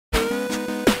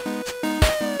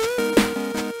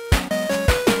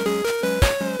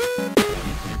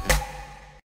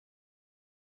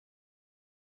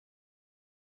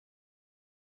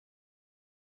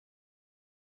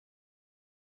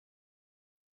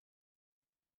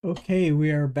Okay,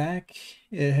 we are back.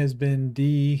 It has been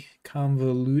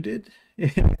deconvoluted,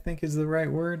 I think is the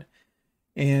right word.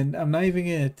 And I'm not even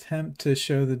going to attempt to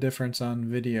show the difference on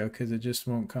video because it just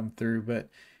won't come through, but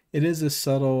it is a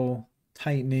subtle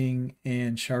tightening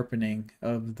and sharpening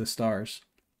of the stars.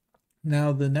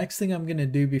 Now, the next thing I'm going to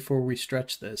do before we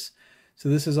stretch this, so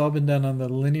this has all been done on the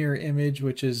linear image,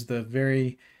 which is the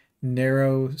very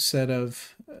narrow set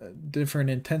of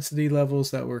different intensity levels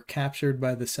that were captured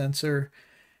by the sensor.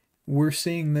 We're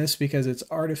seeing this because it's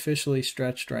artificially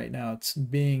stretched right now. It's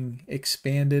being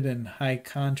expanded and high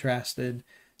contrasted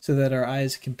so that our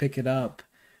eyes can pick it up.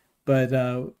 But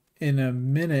in a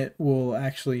minute, we'll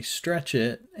actually stretch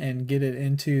it and get it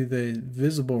into the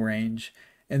visible range.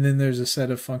 And then there's a set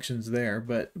of functions there.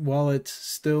 But while it's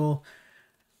still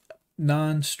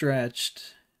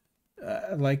non-stretched,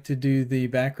 I like to do the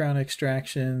background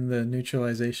extraction, the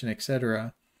neutralization,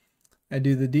 etc. I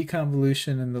do the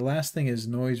deconvolution, and the last thing is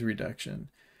noise reduction.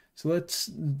 So let's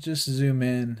just zoom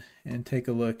in and take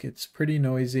a look. It's pretty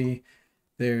noisy.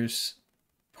 There's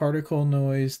particle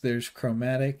noise, there's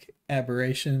chromatic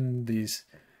aberration, these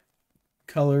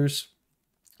colors.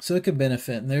 So it could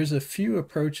benefit. And there's a few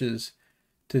approaches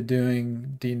to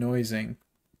doing denoising.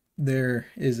 There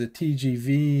is a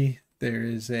TGV, there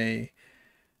is a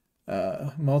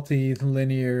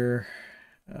multilinear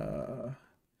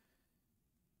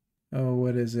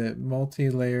what is it?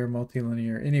 Multi-layer,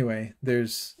 multilinear. Anyway,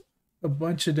 there's a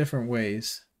bunch of different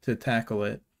ways to tackle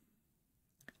it.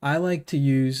 I like to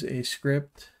use a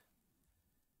script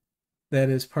that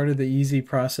is part of the Easy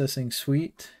Processing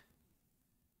suite.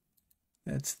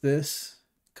 That's this,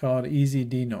 called Easy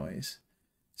Denoise.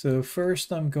 So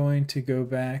first I'm going to go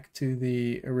back to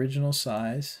the original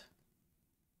size,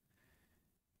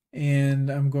 and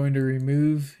I'm going to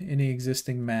remove any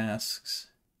existing masks.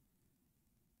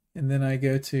 And then I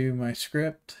go to my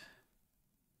script,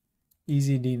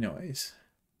 Easy Denoise.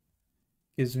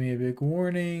 Gives me a big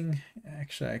warning.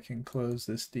 Actually, I can close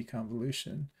this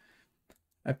deconvolution.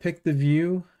 I pick the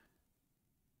view,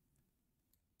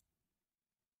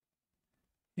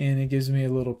 and it gives me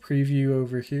a little preview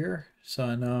over here, so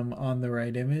I know I'm on the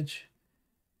right image.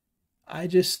 I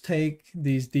just take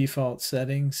these default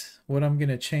settings. What I'm going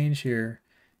to change here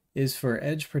is for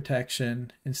edge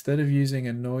protection, instead of using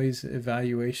a noise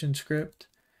evaluation script,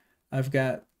 I've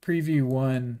got preview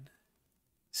 1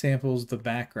 samples the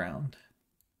background.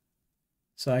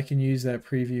 So I can use that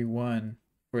preview 1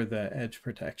 for the edge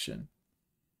protection.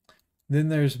 Then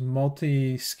there's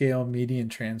multiscale median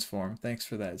transform. Thanks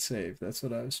for that save. That's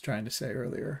what I was trying to say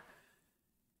earlier.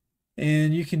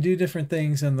 And you can do different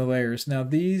things in the layers. Now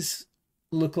these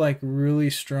look like really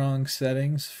strong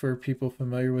settings for people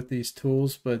familiar with these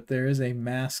tools, but there is a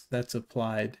mask that's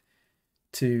applied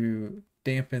to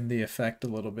dampen the effect a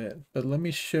little bit. But let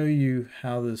me show you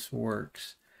how this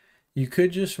works. You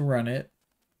could just run it,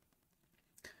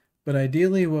 but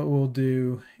ideally what we'll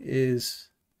do is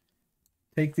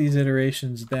take these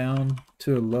iterations down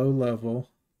to a low level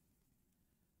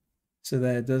so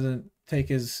that it doesn't take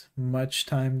as much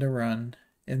time to run,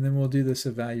 and then we'll do this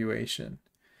evaluation.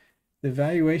 The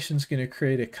evaluation is going to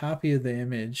create a copy of the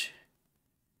image,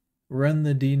 run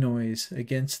the denoise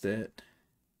against it,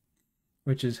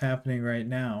 which is happening right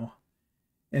now,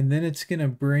 and then it's going to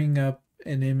bring up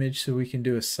an image so we can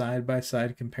do a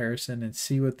side-by-side comparison and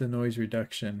see what the noise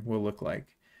reduction will look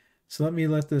like. So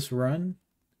let this run,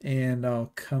 and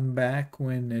I'll come back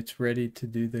when it's ready to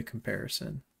do the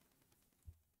comparison.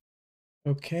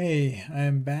 Okay,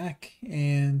 I'm back,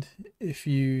 and if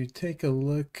you take a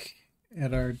look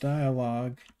at our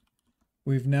dialog,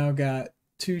 we've now got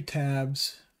 2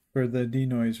 tabs for the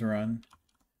denoise run.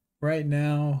 Right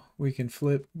now, we can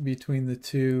flip between the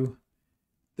two.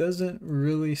 Doesn't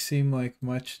really seem like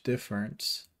much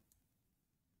difference.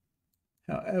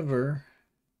 However,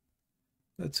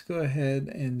 let's go ahead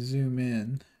and zoom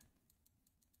in.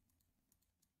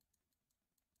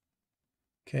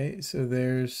 Okay, so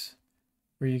there's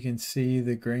where you can see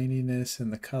the graininess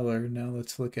and the color. Now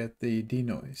let's look at the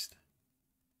denoised.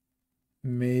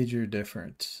 Major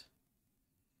difference.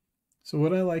 So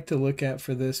what I like to look at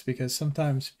for this, because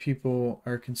sometimes people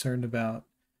are concerned about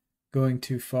going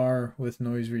too far with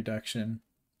noise reduction,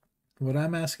 what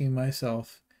I'm asking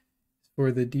myself is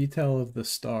for the detail of the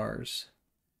stars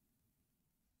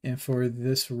and for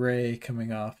this ray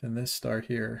coming off and this star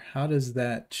here, how does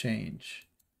that change?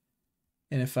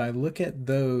 And if I look at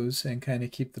those and kind of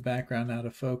keep the background out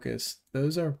of focus,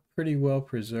 those are pretty well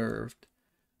preserved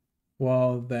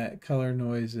while that color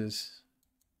noise is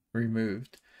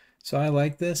removed. So I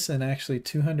like this, and actually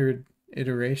 200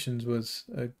 iterations was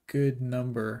a good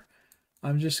number.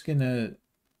 I'm just going to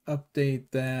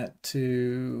update that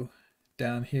to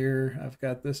down here. I've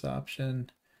got this option.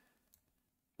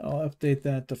 I'll update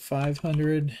that to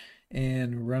 500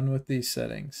 and run with these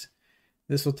settings.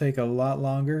 This will take a lot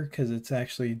longer because it's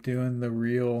actually doing the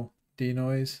real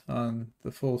denoise on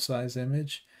the full size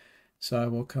image. So I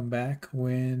will come back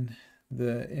when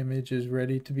the image is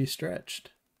ready to be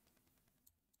stretched.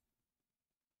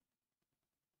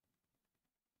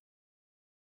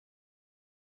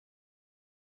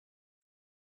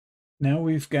 Now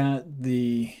we've got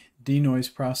the denoise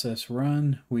process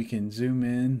run, we can zoom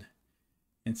in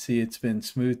and see it's been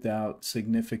smoothed out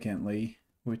significantly,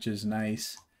 which is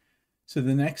nice. So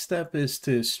the next step is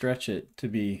to stretch it to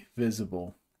be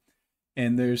visible.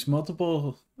 And there's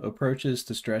multiple approaches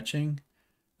to stretching.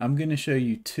 I'm going to show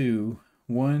you two.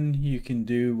 One you can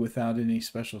do without any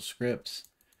special scripts.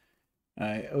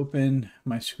 I open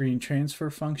my screen transfer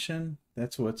function.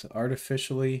 That's what's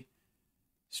artificially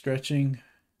stretching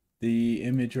the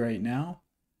image right now.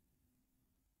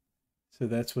 So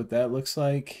that's what that looks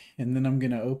like. And then I'm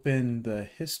going to open the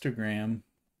histogram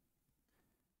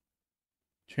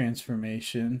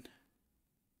transformation,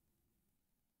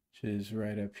 which is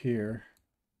right up here.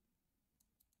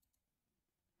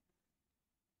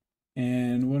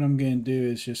 And what I'm going to do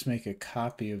is just make a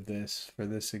copy of this for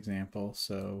this example.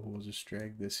 So we'll just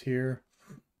drag this here.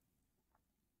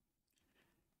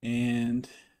 And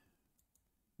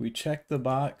we check the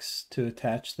box to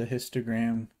attach the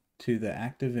histogram to the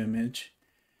active image.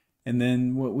 And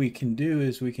then what we can do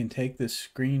is we can take the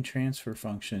screen transfer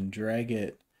function, drag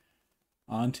it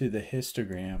onto the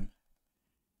histogram,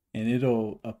 and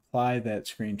it'll apply that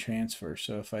screen transfer.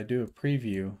 So if I do a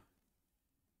preview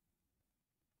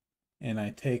and I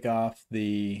take off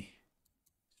the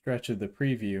stretch of the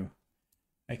preview,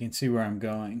 I can see where I'm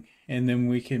going. And then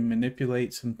we can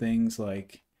manipulate some things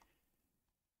like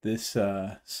this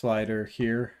slider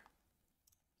here.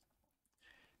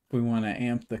 If we want to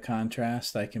amp the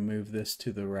contrast, I can move this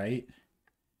to the right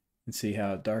and see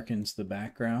how it darkens the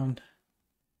background.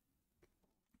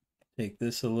 Take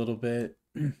this a little bit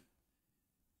and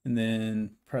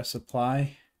then press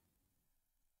apply.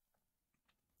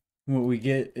 What we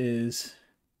get is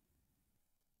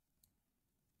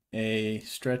a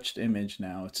stretched image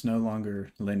now. It's no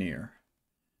longer linear.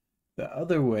 The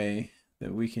other way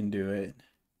that we can do it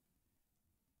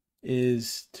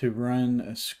is to run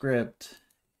a script.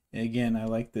 Again, I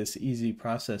like this easy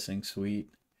processing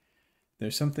suite.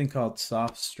 There's something called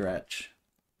soft stretch.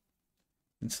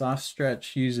 And soft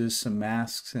stretch uses some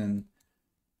masks and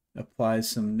applies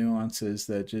some nuances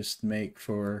that just make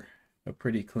for a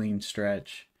pretty clean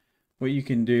stretch. What you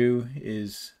can do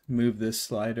is move this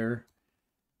slider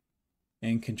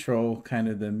and control kind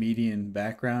of the median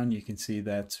background. You can see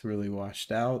that's really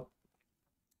washed out.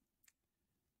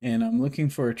 And I'm looking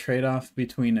for a trade-off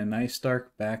between a nice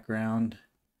dark background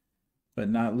but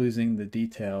not losing the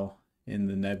detail in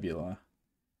the nebula.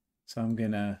 So I'm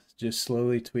gonna just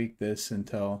slowly tweak this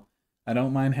until I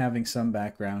don't mind having some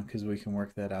background because we can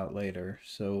work that out later.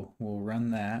 So we'll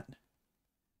run that.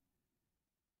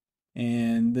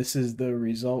 And this is the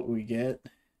result we get.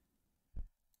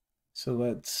 So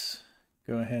let's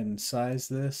go ahead and size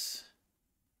this.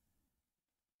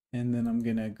 And then I'm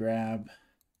gonna grab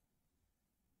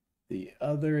the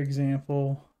other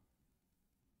example,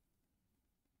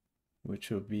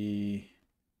 which will be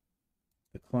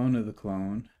the clone of the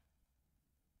clone.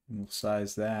 And we'll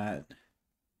size that.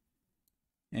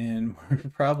 And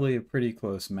we're probably a pretty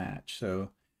close match. So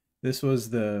this was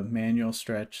the manual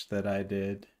stretch that I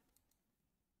did.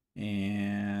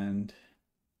 And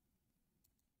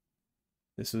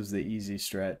this was the easy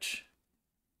stretch.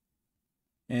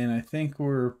 And I think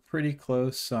we're pretty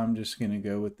close, so I'm just going to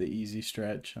go with the easy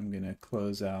stretch. I'm going to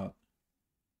close out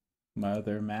my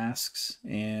other masks,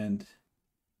 and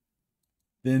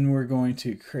then we're going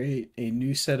to create a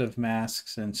new set of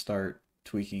masks and start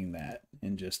tweaking that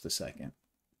in just a second.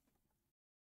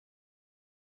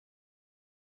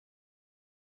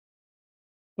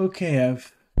 Okay,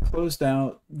 I've closed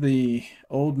out the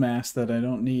old mask that I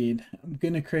don't need. I'm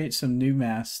going to create some new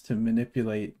masks to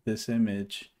manipulate this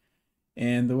image.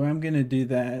 And the way I'm going to do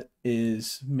that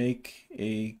is make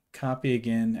a copy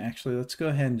again. Actually, let's go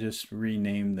ahead and just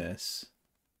rename this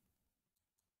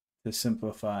to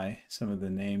simplify some of the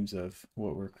names of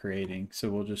what we're creating. So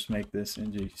we'll just make this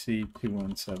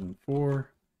NGC2174,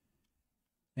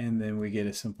 and then we get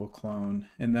a simple clone.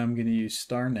 And then I'm going to use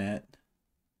StarNet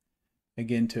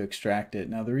again to extract it.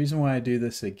 Now the reason why I do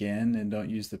this again and don't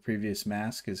use the previous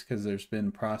mask is because there's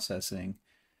been processing.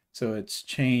 So it's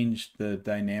changed the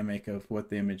dynamic of what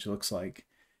the image looks like.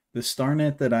 The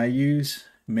StarNet that I use,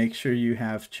 make sure you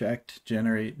have checked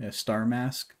generate a star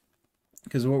mask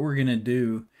because what we're going to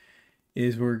do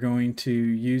is we're going to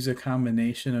use a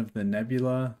combination of the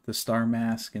nebula, the star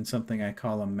mask, and something I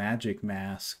call a magic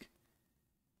mask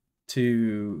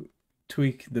to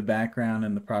tweak the background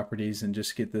and the properties and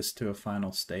just get this to a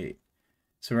final state.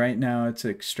 So right now it's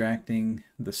extracting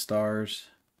the stars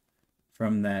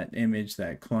from that image,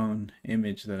 that clone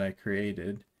image that I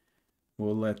created.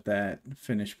 We'll let that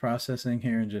finish processing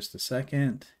here in just a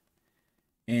second.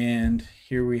 And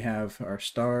here we have our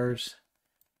stars.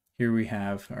 Here we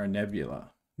have our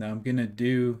nebula. Now I'm going to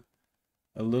do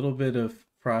a little bit of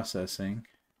processing.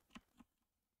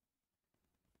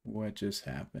 What just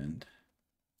happened?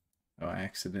 Oh, I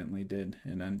accidentally did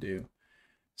an undo.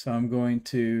 So I'm going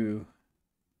to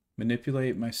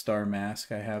manipulate my star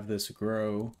mask. I have this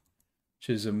grow, which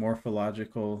is a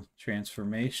morphological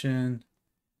transformation.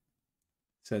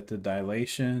 Set the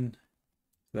dilation.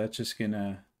 So that's just going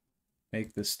to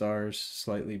make the stars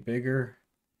slightly bigger.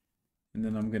 And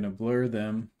then I'm going to blur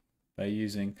them by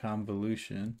using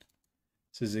convolution.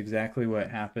 This is exactly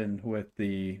what happened with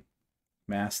the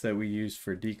mask that we used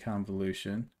for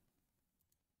deconvolution.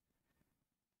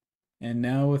 And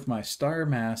now with my star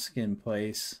mask in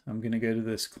place, I'm going to go to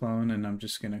this clone and I'm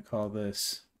just going to call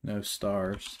this no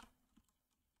stars.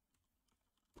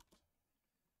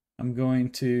 I'm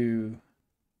going to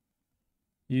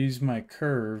use my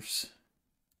curves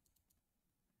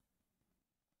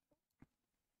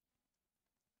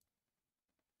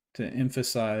to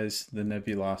emphasize the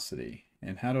nebulosity.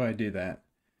 And how do I do that?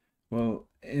 Well,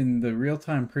 in the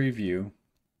real-time preview,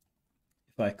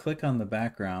 if I click on the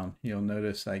background, you'll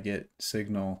notice I get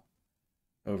signal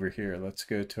over here. Let's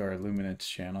go to our luminance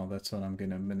channel. That's what I'm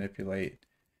going to manipulate.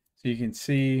 So you can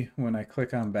see when I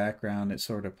click on background, it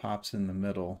sort of pops in the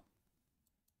middle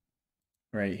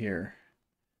right here.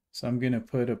 So I'm going to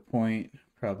put a point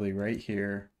probably right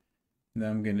here, and then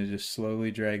I'm going to just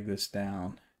slowly drag this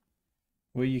down.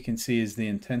 What you can see is the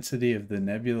intensity of the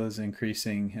nebula is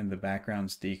increasing and the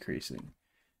background's decreasing.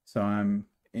 So I'm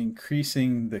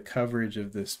increasing the coverage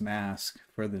of this mask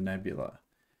for the nebula.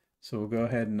 So we'll go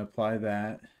ahead and apply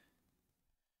that.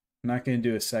 I'm not going to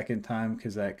do a second time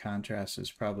because that contrast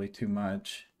is probably too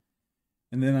much.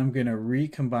 And then I'm going to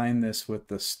recombine this with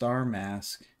the star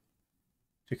mask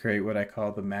to create what I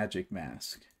call the magic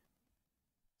mask.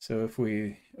 So if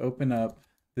we open up,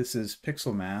 this is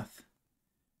Pixel Math.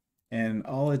 And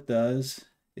all it does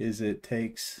is it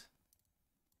takes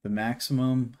the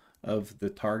maximum of the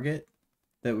target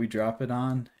that we drop it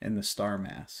on and the star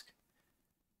mask.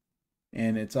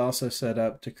 And it's also set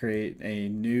up to create a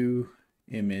new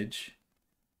image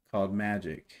called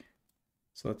magic.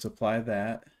 So let's apply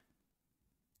that.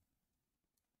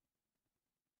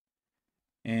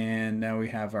 And now we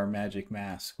have our magic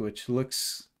mask, which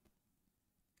looks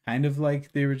kind of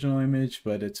like the original image,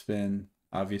 but it's been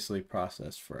obviously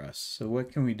processed for us. So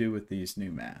what can we do with these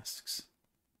new masks?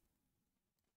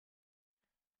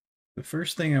 The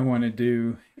first thing I want to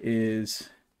do is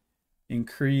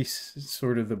increase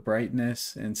sort of the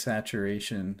brightness and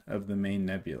saturation of the main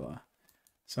nebula.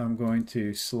 So I'm going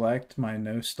to select my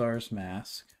no stars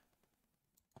mask.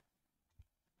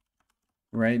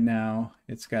 Right now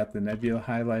it's got the nebula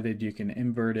highlighted. You can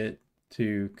invert it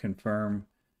to confirm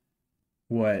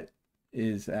what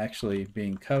is actually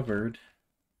being covered.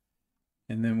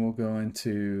 And then we'll go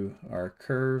into our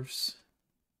curves.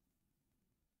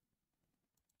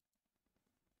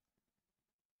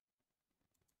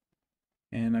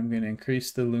 And I'm going to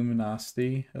increase the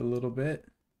luminosity a little bit.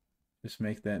 Just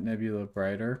make that nebula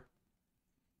brighter.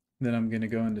 Then I'm going to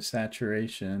go into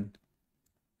saturation.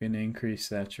 I'm going to increase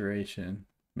saturation,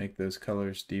 make those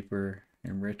colors deeper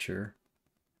and richer.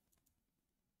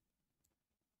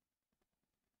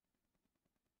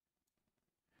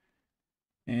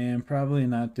 And probably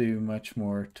not do much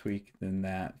more tweak than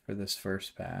that for this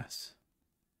first pass.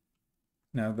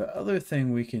 Now the other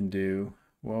thing we can do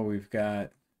while we've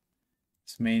got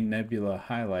this main nebula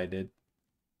highlighted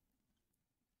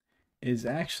is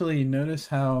actually notice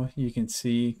how you can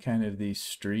see kind of these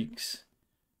streaks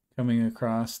coming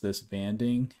across this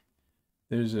banding.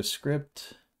 There's a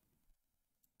script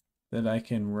that I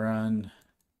can run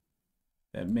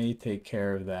that may take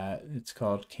care of that. It's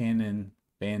called Canon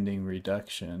banding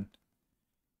reduction.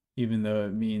 Even though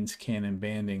it means Canon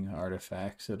banding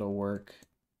artifacts, it'll work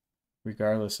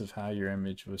regardless of how your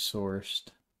image was sourced.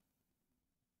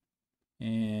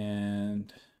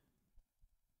 And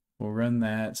we'll run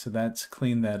that, so that's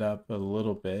cleaned that up a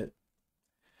little bit.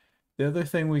 The other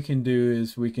thing we can do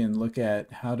is we can look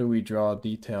at how do we draw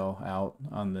detail out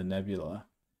on the nebula.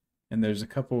 And there's a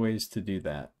couple ways to do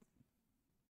that.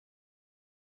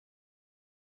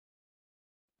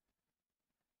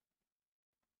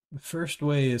 The first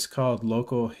way is called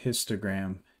local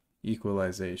histogram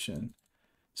equalization.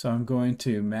 So I'm going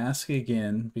to mask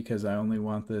again because I only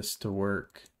want this to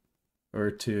work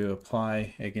or to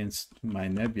apply against my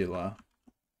nebula.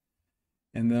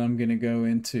 And then I'm going to go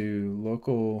into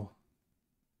local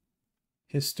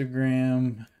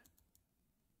histogram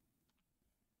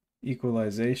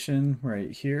equalization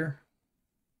right here.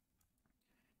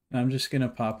 And I'm just going to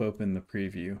pop open the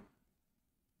preview.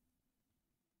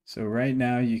 So right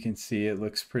now you can see it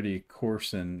looks pretty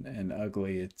coarse and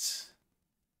ugly. It's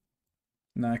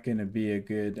not going to be a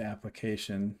good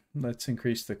application. Let's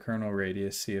increase the kernel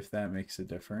radius, see if that makes a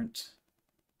difference.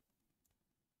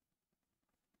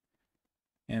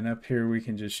 And up here we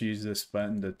can just use this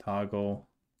button to toggle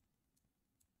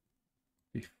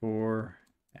before,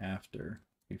 after,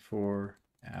 before,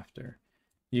 after.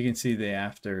 You can see the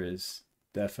after is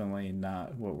definitely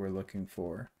not what we're looking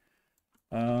for.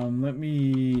 Let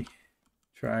me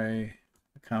try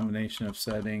a combination of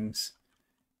settings.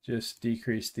 Just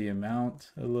decrease the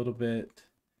amount a little bit.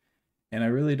 And I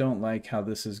really don't like how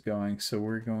this is going, so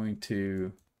we're going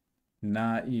to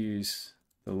not use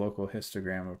the local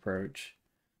histogram approach.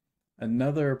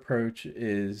 Another approach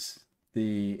is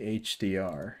the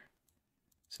HDR.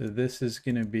 So this is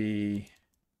going to be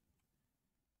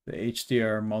the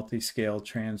HDR multiscale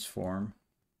transform.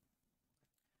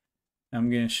 I'm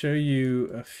going to show you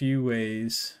a few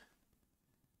ways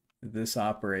this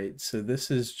operates. So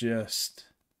this is just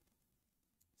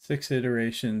 6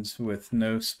 iterations with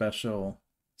no special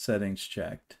settings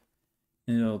checked.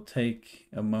 And it'll take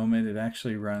a moment. It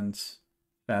actually runs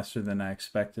faster than I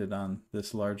expected on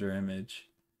this larger image.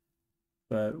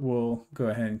 But we'll go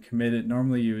ahead and commit it.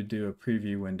 Normally you would do a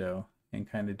preview window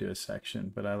and kind of do a section,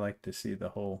 but I like to see the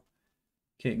whole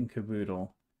kit and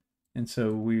caboodle. And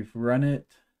so we've run it.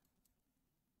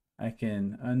 I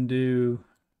can undo,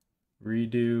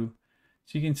 redo.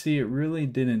 So you can see it really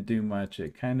didn't do much.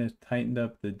 It kind of tightened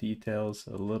up the details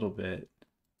a little bit.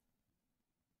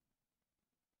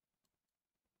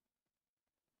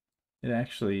 It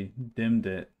actually dimmed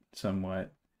it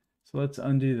somewhat. So let's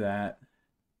undo that.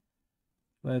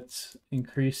 Let's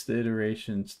increase the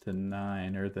iterations to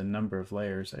 9, or the number of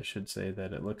layers, I should say,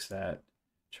 that it looks at.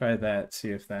 Try that,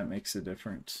 see if that makes a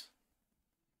difference.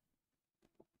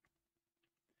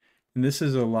 And this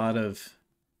is a lot of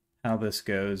how this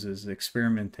goes, is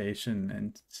experimentation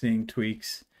and seeing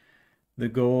tweaks. The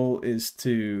goal is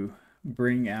to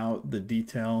bring out the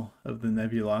detail of the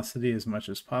nebulosity as much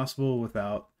as possible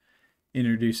without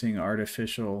introducing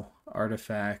artificial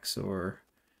artifacts or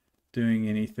doing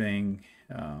anything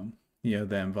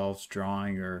that involves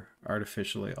drawing or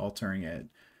artificially altering it.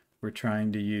 We're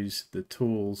trying to use the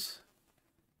tools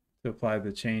to apply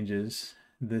the changes.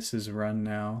 This is run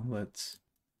now. Let's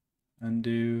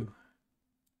undo,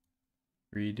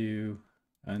 redo,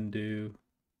 undo,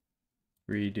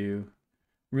 redo.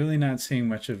 Really not seeing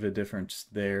much of a difference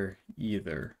there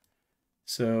either.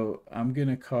 So I'm going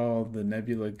to call the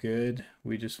nebula good.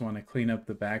 We just want to clean up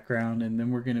the background, and then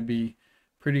we're going to be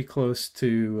pretty close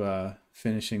to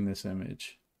finishing this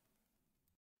image.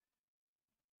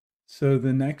 So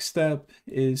the next step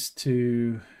is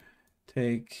to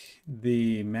take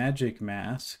the magic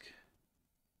mask,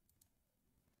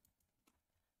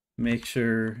 make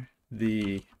sure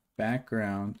the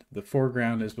background, the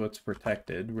foreground is what's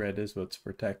protected, red is what's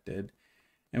protected,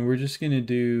 and we're just going to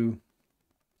do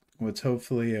what's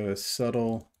hopefully a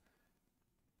subtle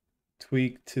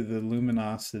tweak to the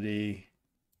luminosity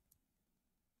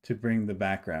to bring the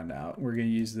background out. We're going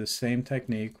to use the same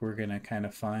technique. We're going to kind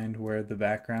of find where the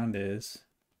background is.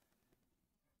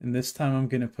 And this time I'm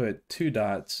going to put 2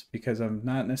 dots because I'm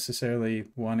not necessarily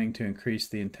wanting to increase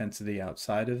the intensity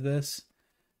outside of this.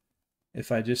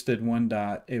 If I just did 1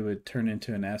 dot, it would turn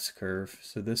into an S curve.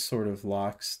 So this sort of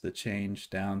locks the change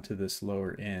down to this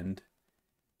lower end.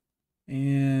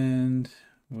 And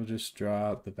we'll just draw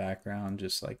out the background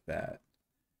just like that.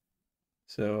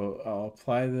 So I'll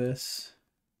apply this.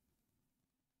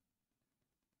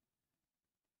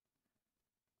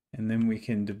 And then we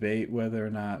can debate whether or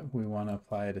not we want to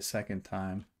apply it a second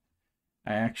time.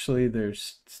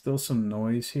 There's still some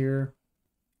noise here,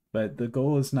 but the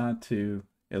goal is not to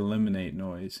eliminate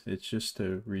noise. It's just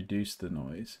to reduce the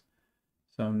noise.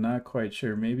 So I'm not quite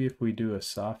sure. Maybe if we do a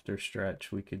softer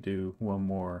stretch, we could do 1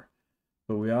 more.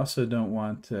 But we also don't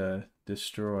want to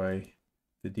destroy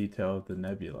the detail of the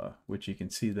nebula, which you can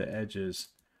see the edges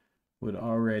would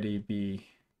already be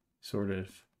sort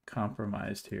of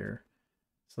compromised here.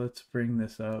 So let's bring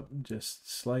this up just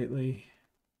slightly.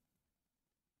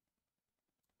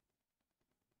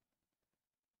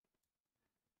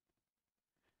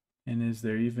 And is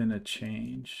there even a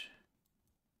change?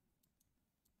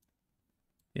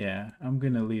 Yeah, I'm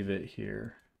going to leave it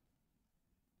here.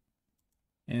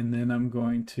 And then I'm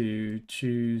going to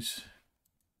choose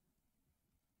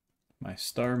my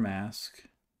star mask.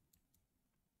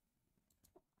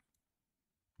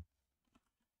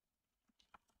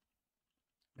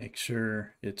 Make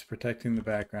sure it's protecting the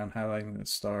background, highlighting the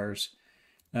stars.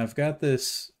 Now I've got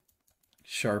this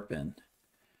sharpen.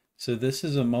 So this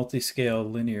is a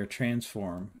multiscale linear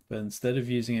transform, but instead of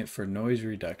using it for noise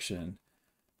reduction,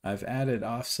 I've added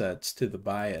offsets to the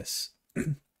bias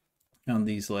on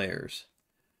these layers.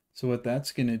 So what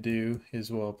that's going to do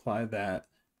is we'll apply that.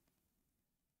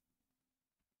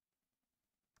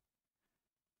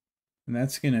 And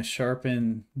that's going to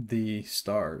sharpen the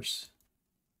stars.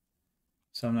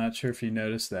 So I'm not sure if you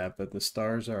noticed that, but the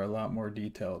stars are a lot more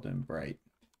detailed and bright.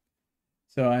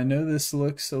 So I know this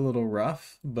looks a little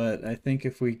rough, but I think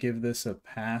if we give this a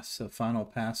pass, a final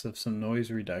pass of some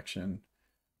noise reduction,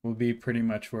 we'll be pretty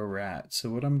much where we're at. So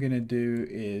what I'm going to do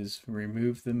is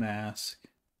remove the mask.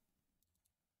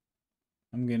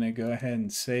 I'm going to go ahead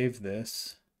and save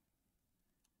this.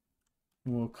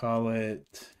 We'll call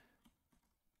it,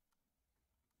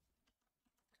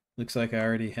 looks like I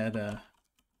already had a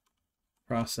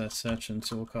process section,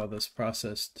 so we'll call this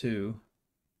process 2.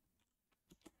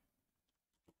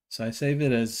 So I save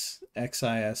it as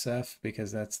XISF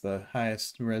because that's the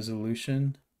highest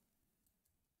resolution,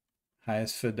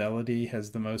 highest fidelity,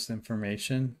 has the most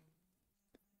information.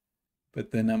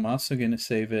 But then I'm also going to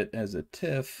save it as a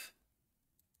TIFF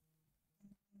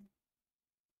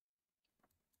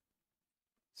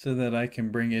so that I can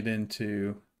bring it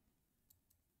into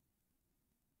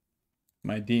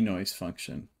my denoise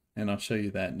function, and I'll show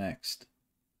you that next.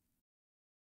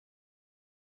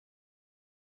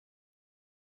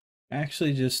 I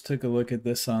actually just took a look at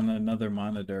this on another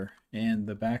monitor, and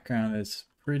the background is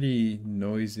pretty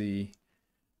noisy,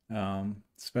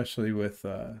 especially with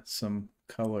some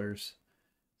colors.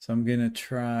 So I'm going to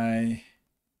try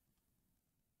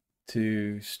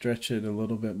to stretch it a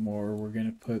little bit more. We're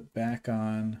going to put back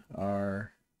on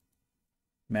our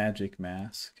magic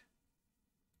mask.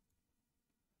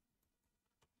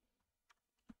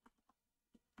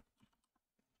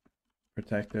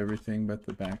 Protect everything but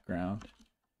the background.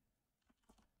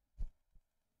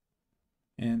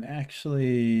 And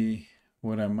actually,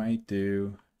 what I might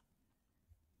do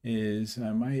is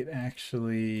I might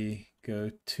actually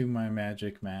go to my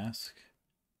magic mask,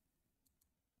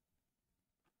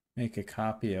 make a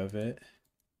copy of it,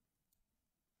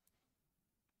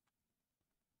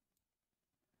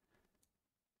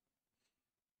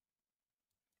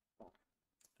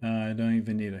 I don't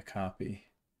even need a copy.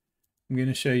 I'm going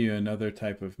to show you another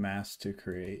type of mask to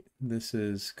create. This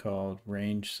is called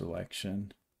range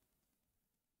selection,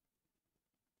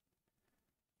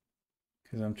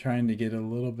 because I'm trying to get a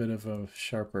little bit of a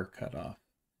sharper cutoff.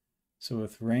 So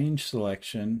with range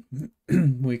selection,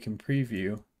 we can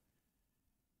preview,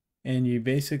 and you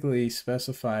basically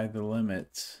specify the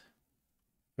limits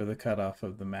for the cutoff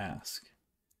of the mask.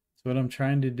 So what I'm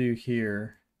trying to do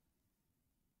here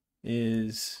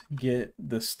is get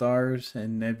the stars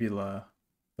and nebula,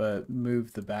 but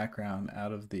move the background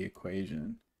out of the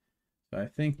equation. So I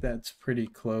think that's pretty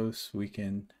close. We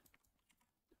can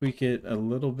tweak it a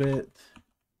little bit,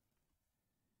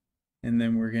 and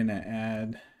then we're going to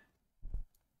add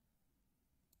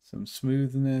some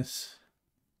smoothness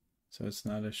so it's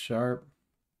not as sharp.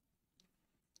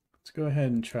 Let's go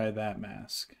ahead and try that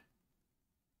mask.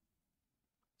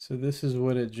 So this is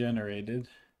what it generated.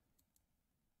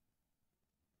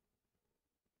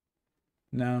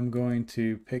 Now I'm going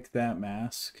to pick that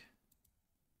mask,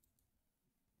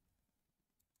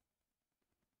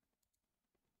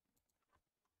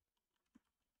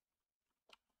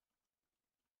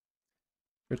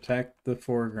 protect the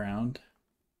foreground,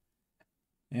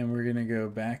 and we're going to go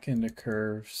back into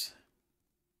curves.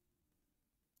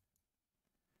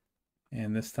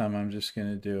 And this time I'm just going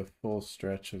to do a full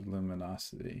stretch of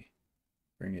luminosity,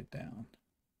 bring it down.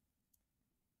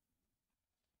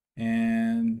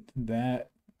 And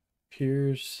that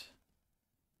appears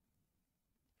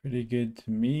pretty good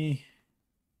to me.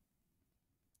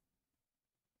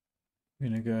 I'm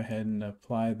going to go ahead and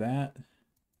apply that.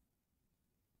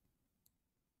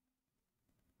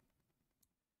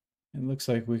 It looks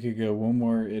like we could go one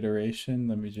more iteration.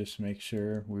 Let me just make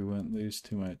sure we won't lose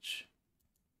too much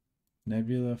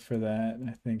nebula for that.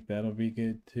 I think that'll be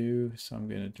good too. So I'm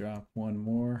going to drop one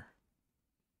more.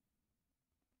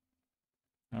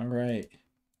 All right.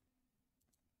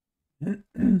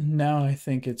 Now I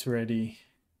think it's ready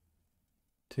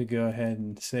to go ahead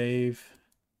and save.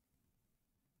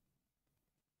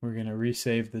 We're going to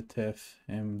resave the TIFF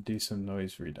and do some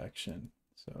noise reduction.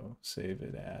 So save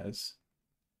it as,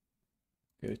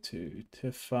 go to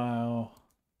TIFF file.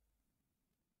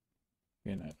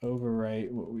 We're going to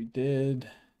overwrite what we did.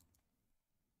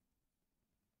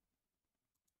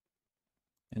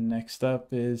 And next up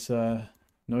is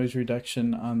noise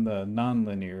reduction on the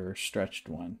nonlinear stretched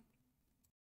one.